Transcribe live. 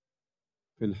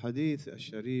في الحديث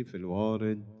الشريف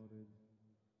الوارد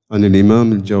عن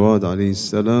الإمام الجواد عليه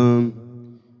السلام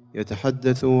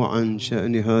يتحدث عن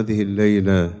شأن هذه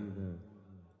الليلة.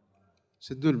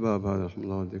 سدوا الباب هذا رحمة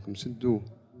الله عليكم، سدوه.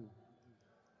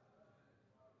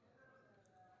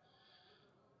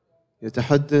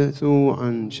 يتحدث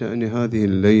عن شأن هذه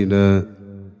الليلة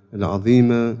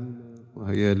العظيمة،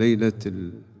 وهي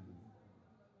ليلة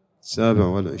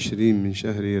 27 من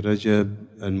شهر رجب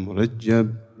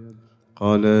المرجب.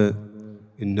 قال: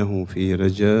 إنه في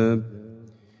رجب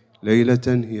ليلة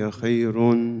هي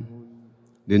خير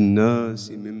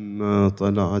للناس مما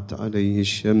طلعت عليه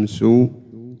الشمس،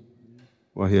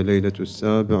 وهي ليلة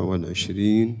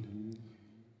 27.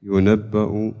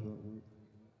 ينبأ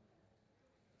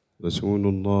رسول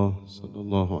الله صلى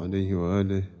الله عليه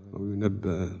وآله، أو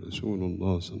ينبأ رسول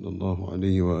الله صلى الله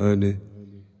عليه وآله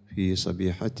في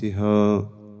صبيحتها: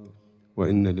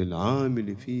 وإن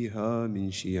للعامل فيها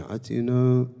من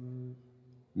شيعتنا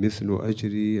مثل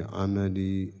أجر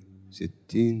عمل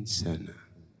 60 سنة.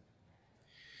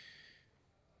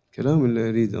 الكلام اللي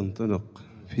أريد أنطلق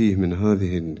فيه من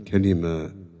هذه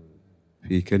الكلمة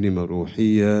في كلمة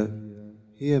روحية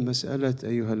هي مسألة،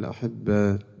 أيها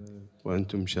الأحبة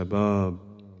وأنتم شباب،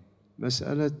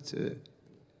 مسألة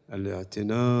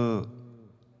الاعتناء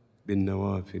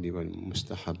بالنوافل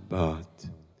والمستحبات.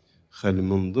 خل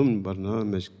من ضمن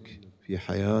برنامجك في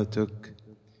حياتك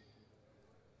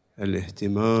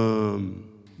الاهتمام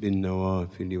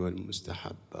بالنوافل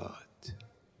والمستحبات.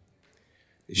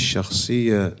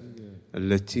 الشخصية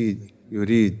التي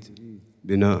يريد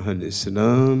بناءها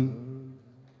الإسلام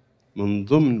من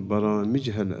ضمن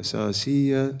برامجها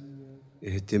الأساسية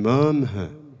اهتمامها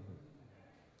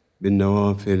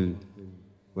بالنوافل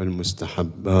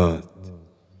والمستحبات.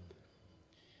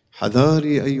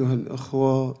 حذاري أيها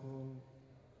الأخوة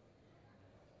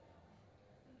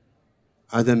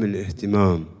عدم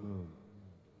الاهتمام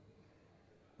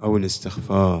أو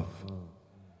الاستخفاف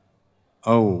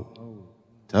أو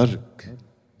ترك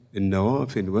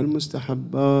النوافل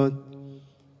والمستحبات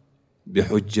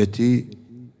بحجة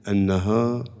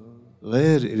أنها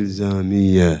غير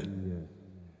إلزامية،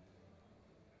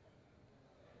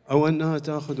 أو أنها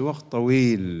تأخذ وقت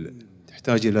طويل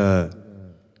تحتاج إلى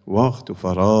وقت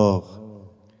وفراغ،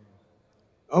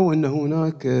 أو أن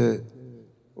هناك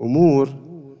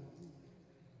أمور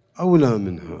أولى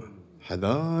منها.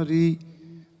 حذاري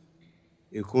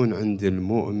يكون عند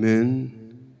المؤمن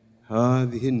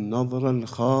هذه النظرة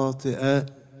الخاطئة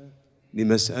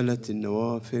لمسألة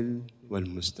النوافل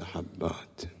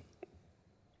والمستحبات.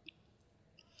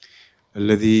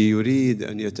 الذي يريد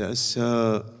أن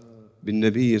يتأسى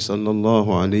بالنبي صلى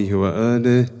الله عليه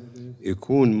وآله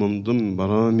يكون من ضمن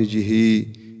برامجه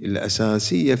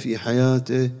الأساسية في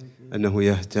حياته أنه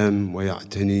يهتم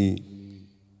ويعتني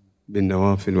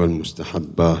بالنوافل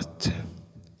والمستحبات.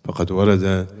 فقد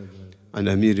ورد عن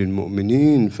أمير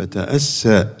المؤمنين: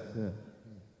 فتأسى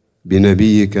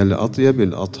بنبيك الأطيب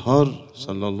الأطهر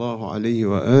صلى الله عليه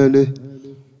وآله،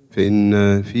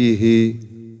 فإن فيه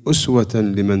أسوة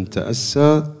لمن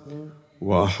تأسى،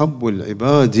 وأحب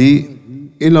العباد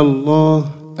إلى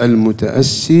الله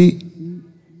المتأسي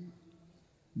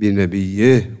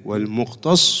بنبيه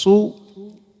والمقتص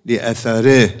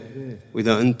لأثره.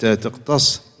 وإذا أنت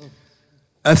تقتص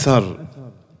أثر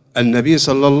النبي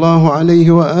صلى الله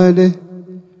عليه وآله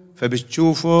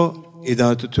فبتشوفه،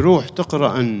 إذا تروح تقرأ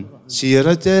عن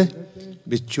سيرته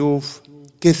بتشوف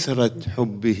كثرة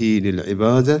حبه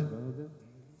للعبادة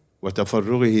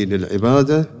وتفرغه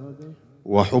للعبادة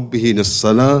وحبه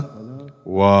للصلاة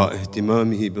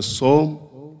واهتمامه بالصوم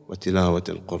وتلاوة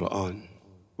القرآن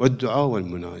والدعاء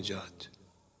والمناجات.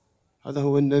 هذا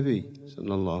هو النبي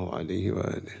صلى الله عليه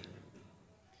وآله.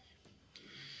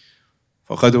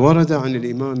 فقد ورد عن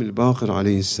الإمام الباقر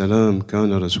عليه السلام: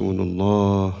 كان رسول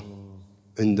الله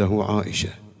عنده عائشة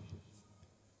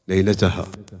ليلتها،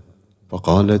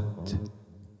 فقالت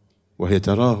وهي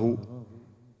تراه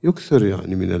يكثر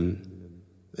من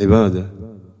العبادة: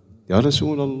 يا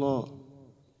رسول الله،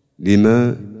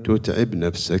 لما تتعب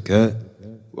نفسك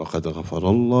وقد غفر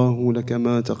الله لك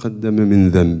ما تقدم من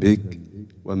ذنبك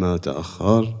وما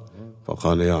تأخر؟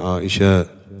 فقال: يا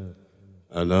عائشة،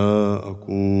 ألا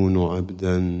أكون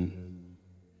عبدا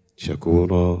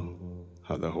شكورا؟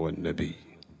 هذا هو النبي.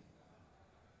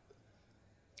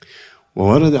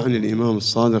 وورد عن الإمام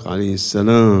الصادق عليه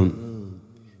السلام: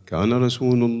 كان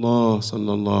رسول الله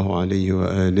صلى الله عليه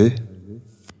وآله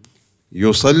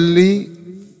يصلي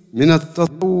من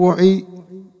التطوع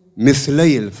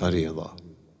مثلي الفريضة.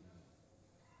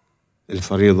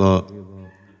 الفريضة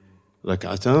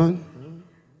ركعتان،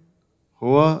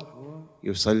 هو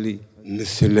يصلي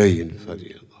مثلي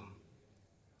الفريضة،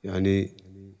 يعني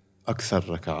أكثر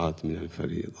ركعات من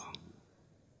الفريضة،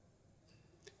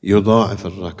 يضاعف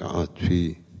الركعات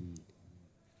في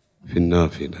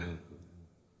النافلة.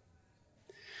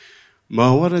 ما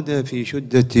ورد في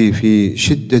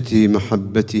شدة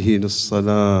محبته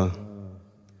للصلاة،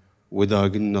 وإذا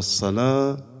قلنا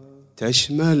الصلاة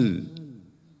تشمل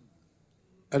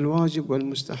الواجب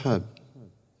والمستحب.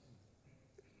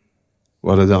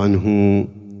 ورد عنه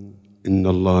إن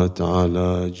الله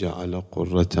تعالى جعل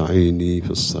قرة عيني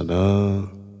في الصلاة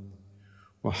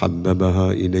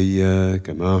وحببها إلي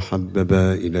كما حبب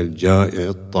إلى الجائع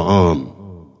الطعام،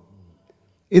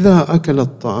 إذا أكل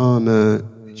الطعام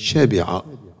شبع،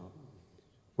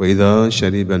 وإذا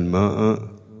شرب الماء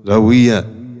روي،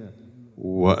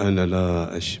 وأنا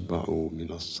لا أشبع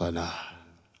من الصلاة.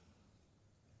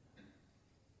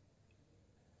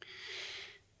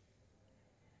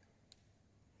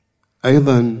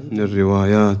 أيضا من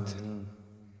الروايات،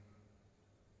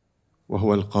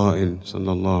 وهو القائل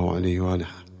صلى الله عليه وآله،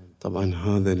 طبعا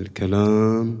هذا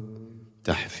الكلام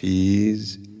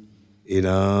تحفيز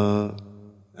إلى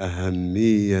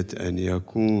أهمية أن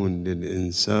يكون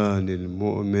للإنسان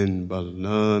المؤمن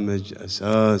برنامج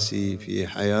أساسي في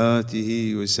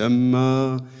حياته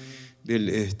يسمى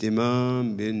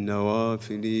بالاهتمام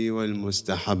بالنوافل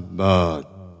والمستحبات.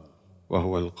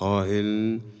 وهو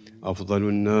القائل: أفضل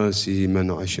الناس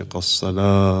من عشق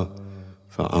الصلاة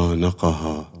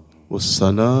فعانقها.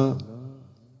 والصلاة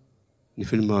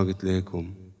مثل ما قلت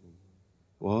لكم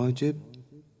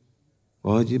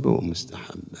واجبة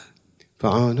ومستحبة،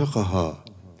 فعانقها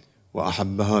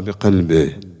وأحبها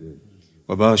بقلبه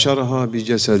وباشرها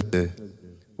بجسده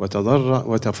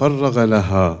وتفرغ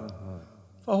لها،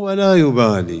 فهو لا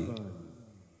يبالي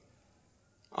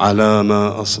على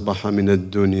ما أصبح من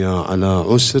الدنيا على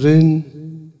عسر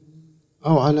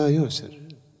أو على يسر.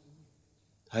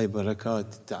 هاي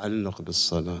بركات التعلق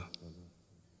بالصلاة،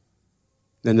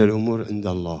 لأن الأمور عند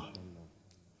الله.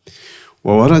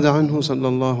 وورد عنه صلى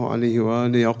الله عليه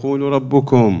وآله يقول: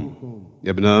 ربكم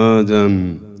يا ابن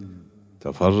آدم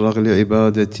تفرغ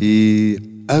لعبادتي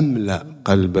أملأ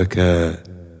قلبك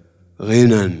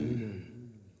غنى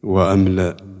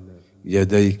وأملأ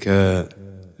يديك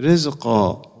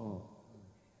رزقا.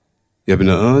 يا ابن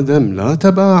آدم لا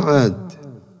تباعد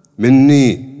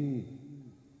مني،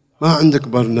 ما عندك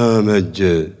برنامج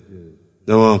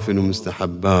نوافل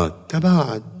ومستحبات،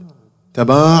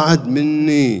 تباعد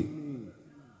مني،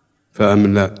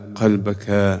 فأملأ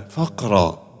قلبك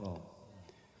فقرا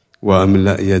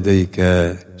وأملأ يديك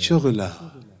شغلا.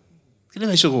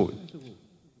 كلها شغول،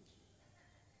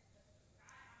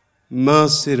 ما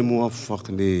تصير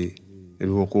موفق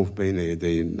للوقوف بين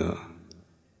يدي الله.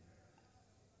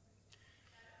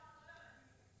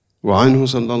 وعنه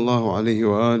صلى الله عليه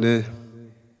وآله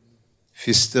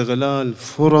في استغلال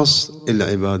فرص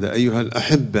العبادة. أيها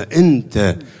الأحبة،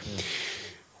 أنت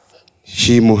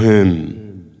شيء مهم،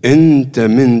 أنت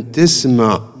من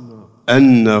تسمع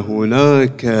أن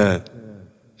هناك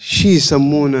شيء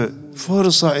يسمونه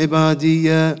فرصة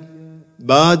عبادية،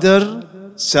 بادر،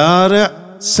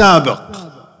 سارع، سابق،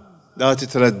 لا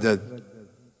تتردد.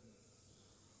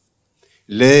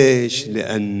 ليش؟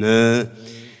 لأن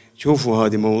شوفوا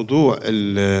هذه موضوع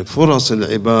الفرص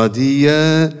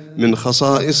العبادية من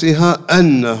خصائصها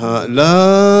أنها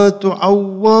لا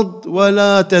تعوض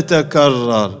ولا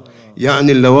تتكرر.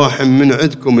 يعني اللواحم من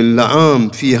عندكم اللعام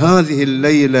في هذه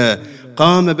الليلة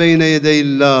قام بين يدي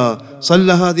الله،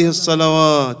 صلى هذه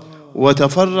الصلوات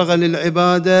وتفرغ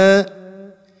للعبادة،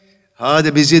 هذا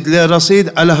بيزيد له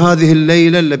رصيد على هذه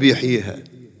الليلة اللي بيحييها.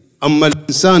 أما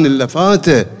الإنسان اللي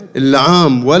فاته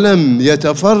اللعام ولم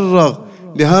يتفرغ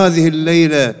لهذه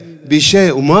الليلة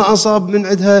بشيء وما أصاب من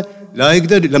عندها،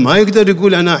 ما يقدر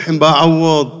يقول أنا الحين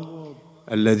بعوض.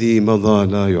 الذي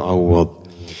مضى لا يعوض،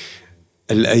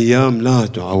 الأيام لا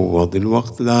تعوض،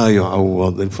 الوقت لا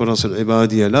يعوض، الفرص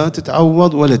العبادية لا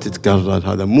تتعوض ولا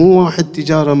تتكرر. هذا مو واحد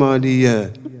تجارة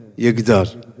مالية يقدر.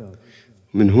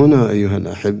 من هنا أيها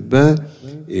الأحبة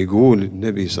يقول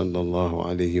النبي صلى الله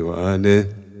عليه وآله: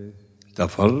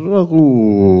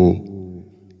 تفرغوا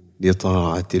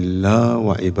لطاعة الله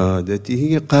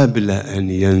وعبادته قبل أن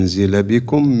ينزل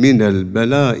بكم من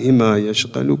البلاء ما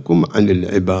يشغلكم عن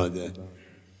العبادة.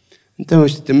 أنت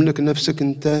مش تملك نفسك،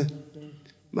 أنت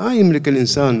ما يملك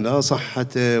الإنسان لا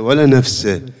صحته ولا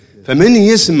نفسه. فمن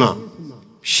يسمع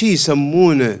شيء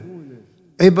يسمونه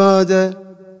عبادة،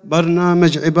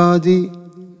 برنامج عبادي،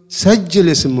 سجل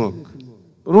اسمك،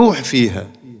 روح فيها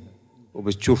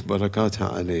وبتشوف بركاتها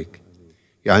عليك.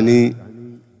 يعني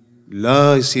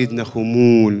لا يصيدنا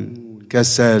خمول،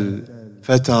 كسل،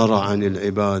 فترة عن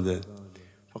العبادة.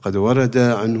 فقد ورد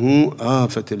عنه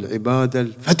آفة العبادة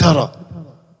الفترة.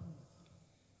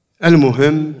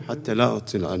 المهم حتى لا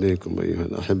أطيل عليكم أيها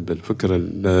الأحبة، الفكرة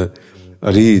اللي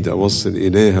أريد أوصل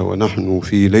إليها ونحن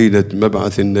في ليلة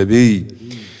مبعث النبي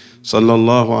صلى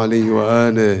الله عليه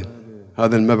وآله،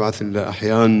 هذا المبعث اللي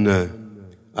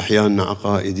أحيانا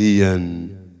عقائديا،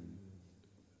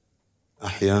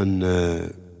 أحيانا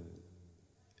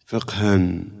فقها،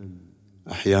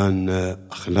 أحيانا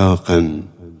أخلاقا،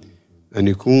 أن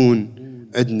يكون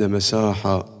عندنا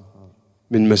مساحة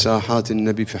من مساحات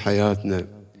النبي في حياتنا،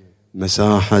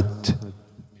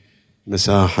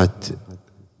 مساحة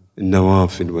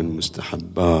النوافل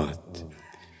والمستحبات.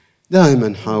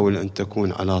 دائما حاول أن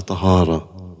تكون على طهارة.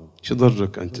 شو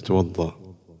ضرك أن تتوضأ؟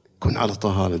 كن على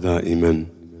طهارة دائما.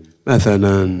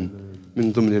 مثلا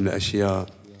من ضمن الأشياء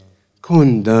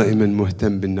كن دائما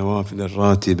مهتم بالنوافل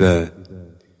الراتبة،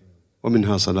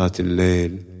 ومنها صلاة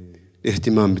الليل،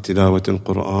 الاهتمام بتلاوة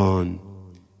القرآن،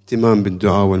 الاهتمام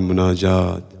بالدعاء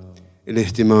والمناجاة،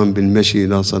 الاهتمام بالمشي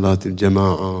إلى صلاة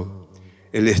الجماعة،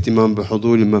 الاهتمام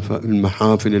بحضور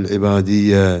المحافل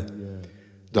العبادية،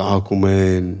 دعاء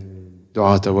كميل،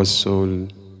 دعاء توسل،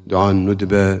 دعاء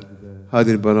الندبة،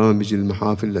 هذه البرامج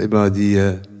المحافل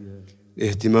العبادية.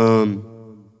 الاهتمام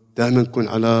دائما كن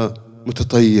على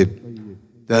متطيب،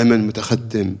 دائما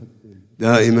متختم،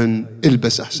 دائما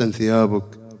البس أحسن ثيابك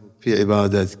في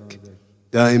عبادتك،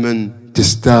 دائما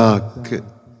تستاك،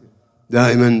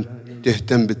 دائما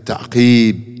تهتم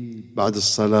بالتعقيب بعد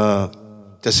الصلاة،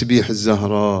 تسبيح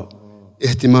الزهراء،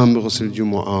 اهتمام بغسل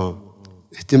الجمعة،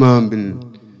 اهتمام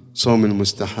بالصوم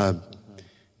المستحب.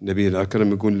 النبي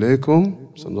الأكرم يقول لكم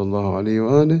صلى الله عليه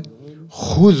وآله: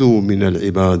 خذوا من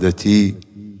العبادة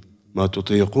ما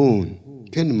تطيقون،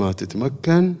 كل ما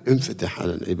تتمكن انفتح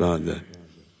على العبادة،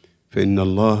 فإن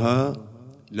الله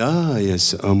لا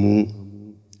يسأم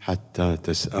حتى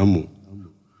تسأموا.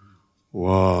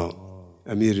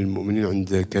 وأمير المؤمنين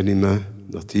عنده كلمة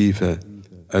لطيفة: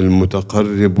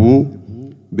 المتقرب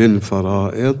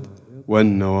بالفرائض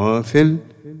والنوافل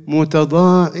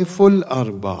متضاعف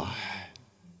الأرباح.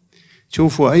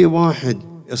 شوفوا أي واحد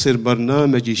يصير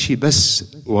برنامج شيء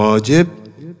بس واجب،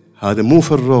 هذا مو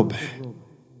في الربح،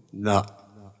 لا،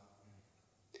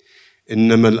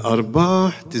 إنما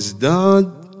الأرباح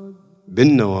تزداد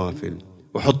بالنوافل.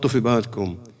 وحطوا في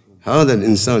بالكم هذا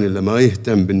الإنسان اللي ما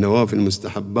يهتم بالنوافل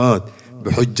المستحبات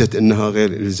بحجة أنها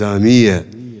غير إلزامية،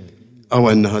 أو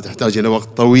أنها تحتاج إلى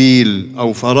وقت طويل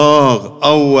أو فراغ،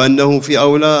 أو أنه في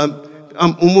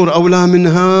أمور أولى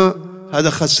منها، هذا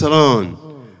خسران.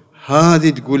 هذه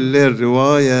تقول لي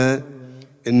الرواية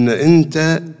إن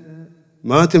أنت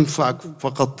ما تنفعك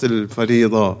فقط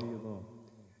الفريضة،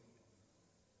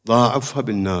 ضاعفها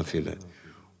بالنافلة،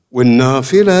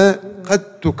 والنافلة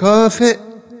قد تكافئ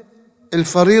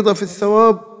الفريضة في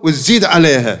الثواب وتزيد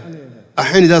عليها.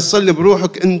 أحيانا إذا تصلي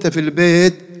بروحك أنت في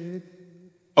البيت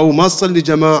أو ما تصلي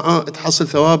جماعة تحصل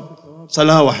ثواب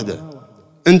صلاة واحدة.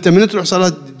 أنت من تروح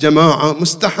صلاة جماعة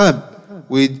مستحب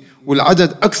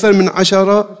والعدد أكثر من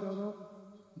 10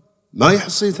 ما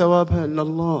يحصي ثوابها إلا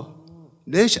الله.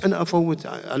 ليش أنا أفوت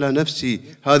على نفسي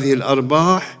هذه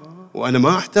الأرباح وأنا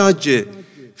ما أحتاج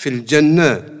في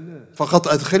الجنة فقط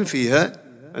أدخل فيها؟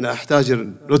 أنا أحتاج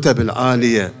الرتب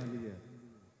العالية.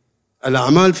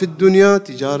 الأعمال في الدنيا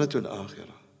تجارة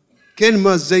الآخرة. كل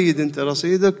ما تزيد أنت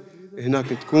رصيدك هناك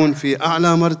تكون في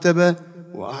أعلى مرتبة،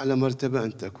 وأعلى مرتبة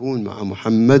أن تكون مع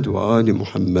محمد وآل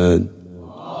محمد.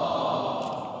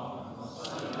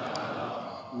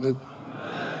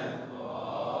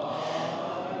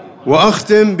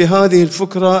 وأختم بهذه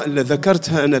الفكرة اللي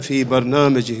ذكرتها أنا في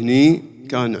برنامج هني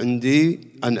كان عندي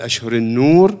عن أشهر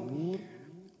النور،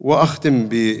 وأختم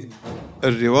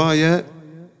بالرواية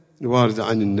الواردة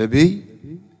عن النبي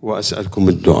وأسألكم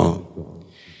الدعاء.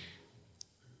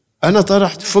 أنا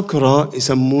طرحت فكرة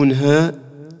يسمونها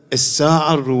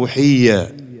الساعة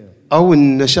الروحية أو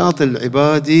النشاط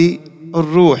العبادي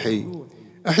الروحي.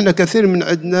 إحنا كثير من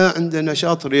عندنا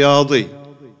نشاط رياضي،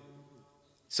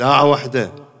 ساعة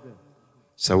واحدة.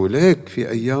 سوي لك في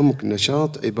أيامك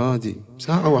نشاط عبادي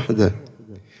ساعة واحدة،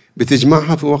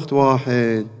 بتجمعها في وقت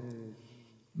واحد،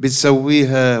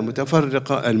 بتسويها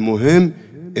متفرقة. المهم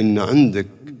إن عندك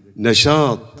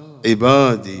نشاط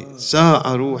عبادي،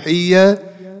 ساعة روحية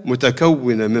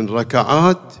متكونة من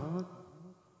ركعات،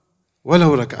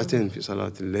 ولو ركعتين في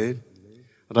صلاة الليل،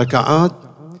 ركعات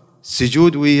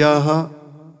سجود وياها،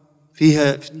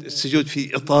 فيها السجود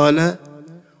في إطالة،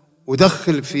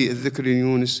 ودخل في الذكر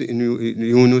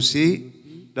اليونسي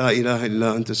لا إله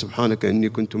إلا أنت سبحانك إني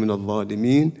كنت من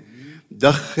الظالمين.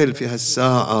 دخل في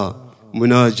هالساعة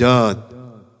مناجاة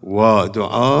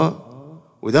ودعاء،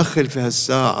 ودخل في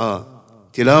هالساعة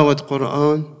تلاوة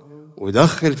قرآن،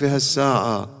 ودخل في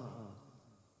هالساعة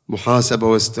محاسبة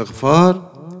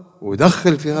واستغفار،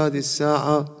 ودخل في هذه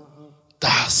الساعة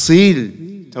تحصيل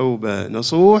توبة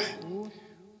نصوح،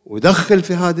 ودخل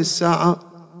في هذه الساعة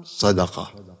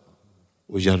صدقة،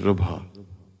 وجربها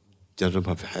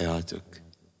في حياتك.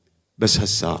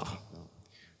 بس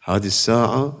هذه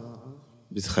الساعة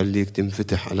بتخليك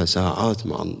تنفتح على ساعات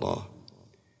مع الله.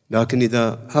 لكن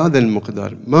إذا هذا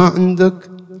المقدار ما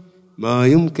عندك، ما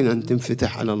يمكن أن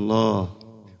تنفتح على الله،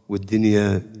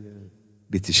 والدنيا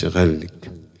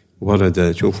بتشغلك.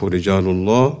 ورد، شوفوا رجال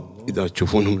الله، إذا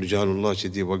تشوفونهم رجال الله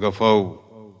كذي وقفوا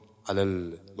على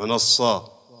المنصة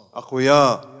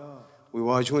أقوياء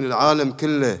ويواجهون العالم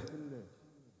كله،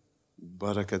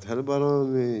 بركة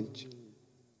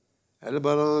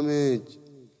هالبرامج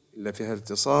اللي فيها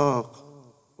التصاق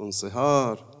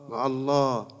وانصهار مع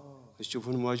الله،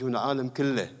 تشوفون يواجهون العالم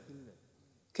كله.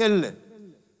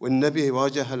 والنبي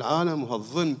يواجه العالم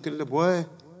وهالظلم كله بويه؟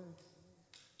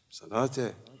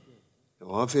 صلاته،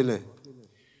 نوافله.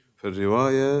 في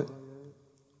الرواية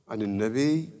عن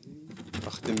النبي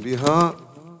أختم بها،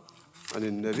 عن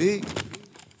النبي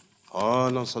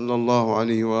قال صلى الله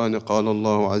عليه وآله: قال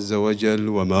الله عز وجل: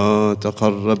 وما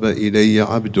تقرب إلي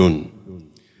عبد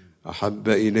أحب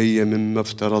إلي مما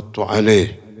افترضت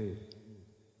عليه،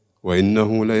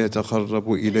 وإنه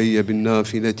ليتقرب إلي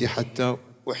بالنافلة حتى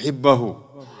أحبه،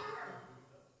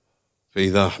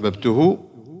 فإذا أحببته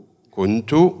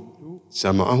كنت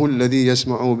سمعه الذي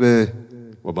يسمع به،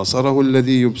 وبصره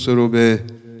الذي يبصر به،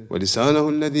 ولسانه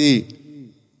الذي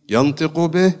ينطق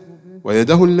به،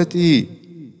 ويده التي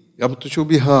يبطش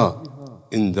بها.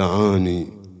 إن دعاني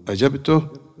أجبته،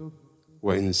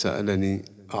 وإن سألني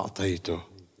أعطيته.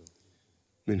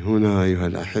 من هنا أيها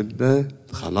الأحبة،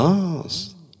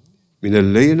 خلاص من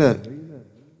الليلة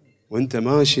وانت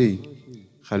ماشي،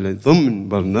 خلي ضمن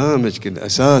برنامجك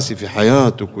الأساسي في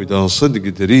حياتك، وإذا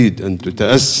صدق تريد أن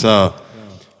تتأسى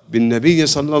بالنبي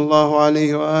صلى الله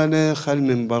عليه وآله، خل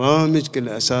من برامجك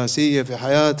الأساسية في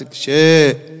حياتك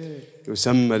شيء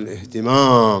يسمى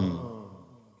الاهتمام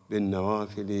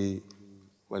بالنوافل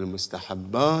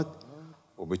والمستحبات،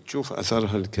 وبتشوف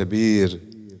أثرها الكبير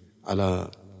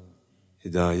على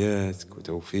هدايتك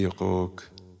وتوفيقك،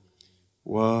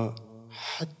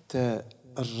 وحتى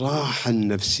الراحة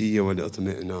النفسية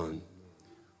والاطمئنان،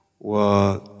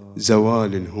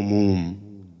 وزوال الهموم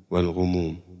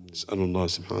والغموم. نسأل الله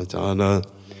سبحانه وتعالى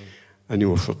أن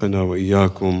يوفقنا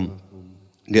وإياكم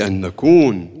لأن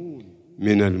نكون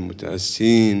من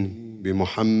المتأسين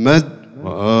بمحمد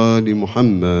وآل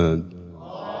محمد.